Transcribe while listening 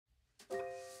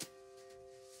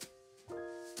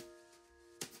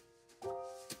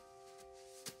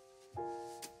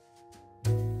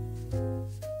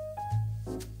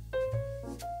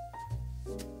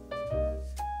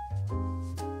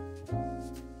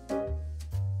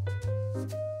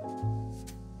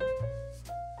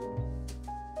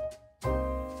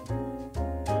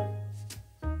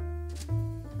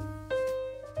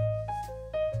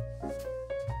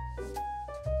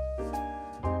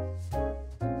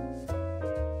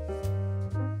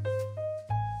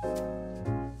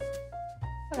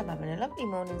I'm having a lovely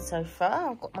morning so far.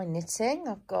 I've got my knitting.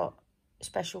 I've got a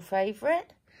special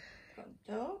favourite. Got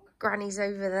a dog. Granny's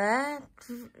over there.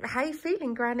 How you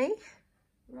feeling, Granny?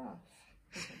 Rough.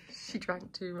 She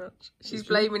drank too much. She's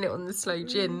blaming it on the slow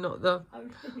gin, not the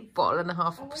bottle and a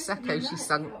half of Prosecco she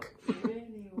sunk.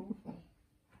 Really awful.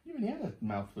 You only had a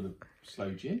mouthful of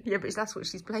slow gin. Yeah, but that's what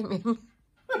she's blaming.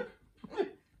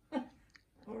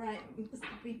 All right. Must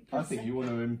be I think you want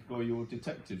to employ your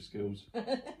detective skills.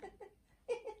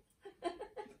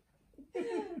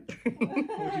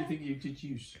 What do you think you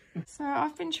deduce? So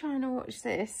I've been trying to watch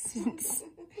this since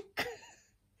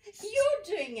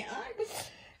You're doing it,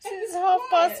 since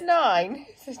 9:30.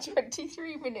 It's a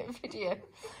 23-minute video.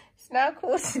 It's now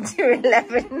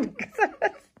 11:45 because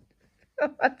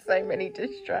I've had so many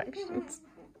distractions.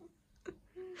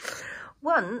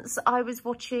 Once I was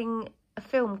watching a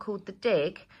film called The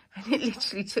Dig and it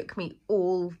literally took me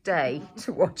all day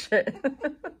to watch it.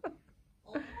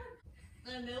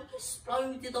 The milk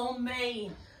exploded on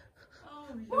me. Oh,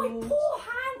 My Lord. poor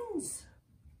hands.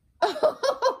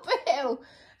 Oh, Bill,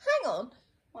 hang on.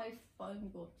 My phone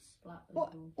got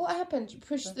splattered. What happened? You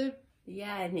pushed the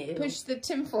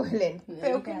tinfoil in. Yeah.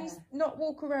 Bill, can you not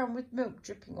walk around with milk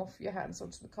dripping off your hands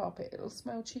onto the carpet? It'll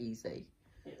smell cheesy.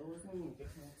 It wasn't.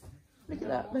 Look at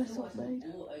that mess I've made.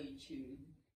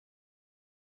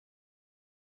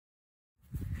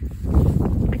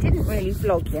 I didn't really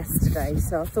vlog yesterday,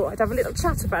 so I thought I'd have a little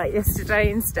chat about yesterday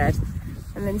instead,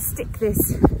 and then stick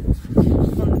this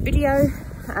on the video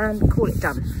and call it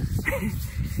done.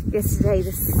 Yesterday,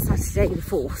 the Saturday the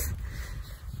 4th,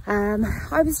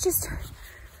 I was just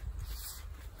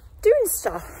doing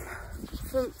stuff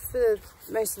for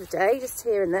most of the day, just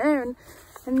here and there, and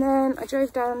then I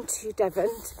drove down to Devon,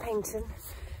 to Paynton,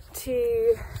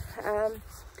 to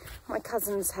my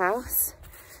cousin's house.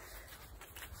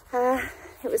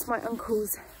 It was my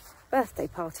uncle's birthday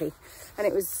party, and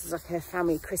it was like a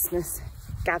family Christmas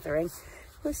gathering.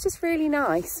 It was just really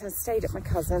nice. I stayed at my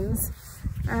cousin's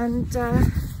and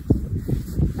I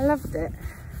loved it.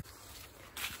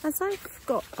 As I've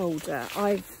got older,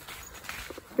 I've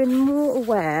been more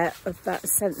aware of that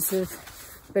sense of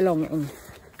belonging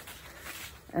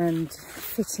and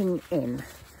fitting in.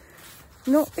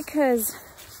 Not because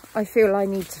I feel I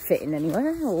need to fit in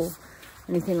anywhere or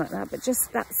anything like that, but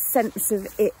just that sense of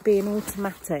it being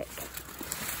automatic.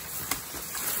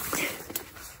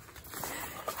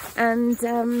 And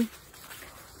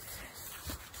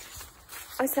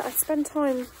I spend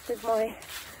time with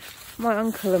my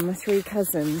uncle and my 3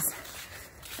 cousins,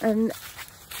 and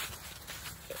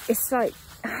it's like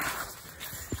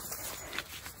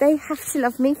they have to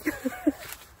love me.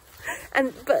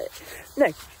 But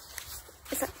no,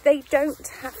 it's like they don't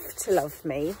have to love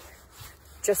me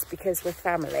just because we're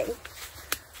family,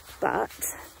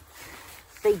 but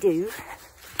they do,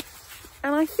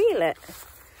 and I feel it,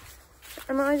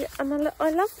 and I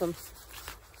love them.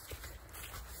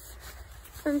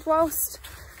 And whilst,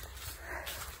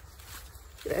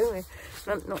 you know,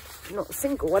 not a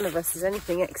single one of us is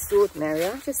anything extraordinary,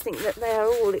 I just think that they are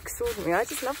all extraordinary. I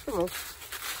just love them all.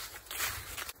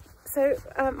 So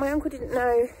my uncle didn't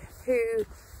know who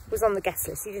was on the guest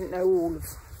list. He didn't know all of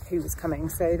who was coming,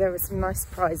 so there were some nice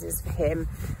surprises for him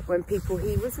when people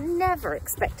he was never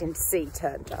expecting to see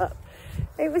turned up.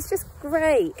 It was just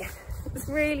great. It was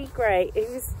really great. He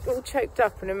was all choked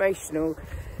up and emotional.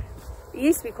 He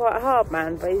used to be quite a hard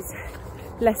man, but he's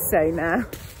less so now.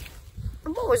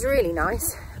 And what was really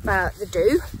nice about the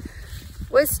do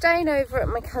was staying over at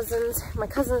my cousin's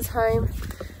home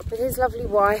with his lovely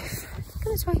wife.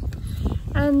 Go this way.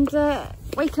 And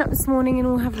waking up this morning and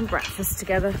all having breakfast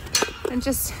together, and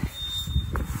just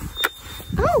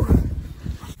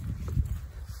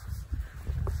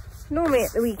normally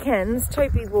at the weekends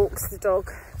Toby walks the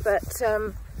dog, but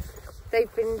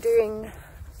they've been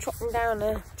chopping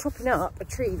up a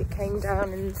tree that came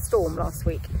down in the storm last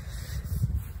week.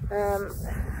 I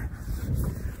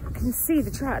can see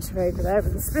the tractor over there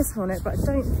with the split on it, but I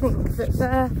don't think that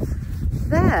they're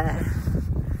there.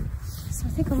 So I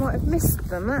think I might have missed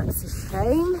them. That's a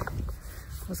shame.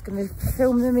 I was going to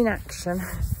film them in action.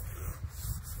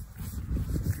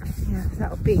 Yeah,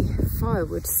 that'll be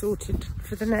firewood sorted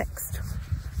for the next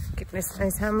goodness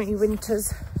knows how many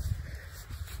winters.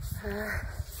 We're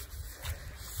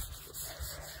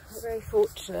very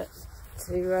fortunate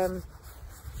to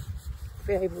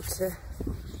be able to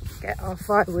get our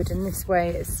firewood in this way.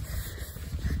 It's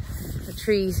the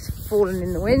trees fallen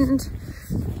in the wind.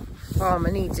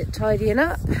 Farmer needs it tidying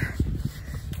up.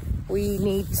 We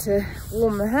need to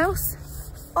warm the house.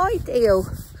 Ideal.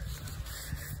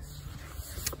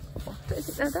 Oh, don't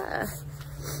think they're there.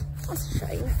 That's a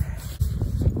shame.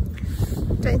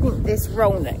 don't think this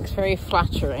roll neck's very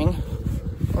flattering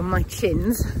on my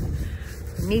chins.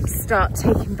 I need to start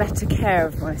taking better care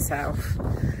of myself.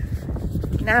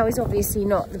 Now is obviously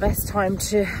not the best time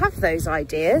to have those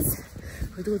ideas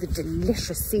with all the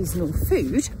delicious seasonal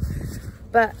food,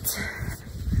 but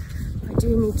I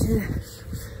do need to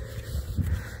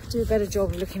do a better job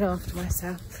of looking after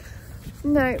myself.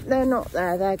 No, they're not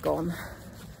there, they're gone.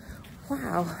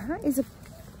 Wow, that is a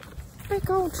big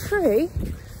old tree.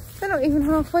 They're not even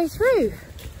halfway through.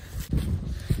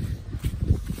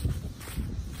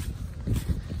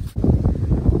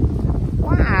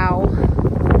 Wow.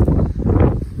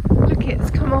 Look, it's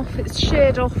come off, it's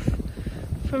sheared off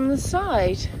from the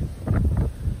side.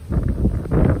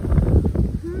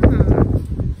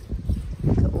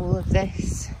 Look at all of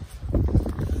this.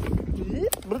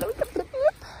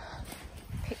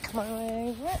 Pick my way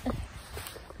over it. Look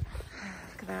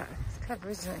at that, it's clever,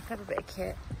 isn't it? Clever bit of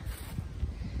kit.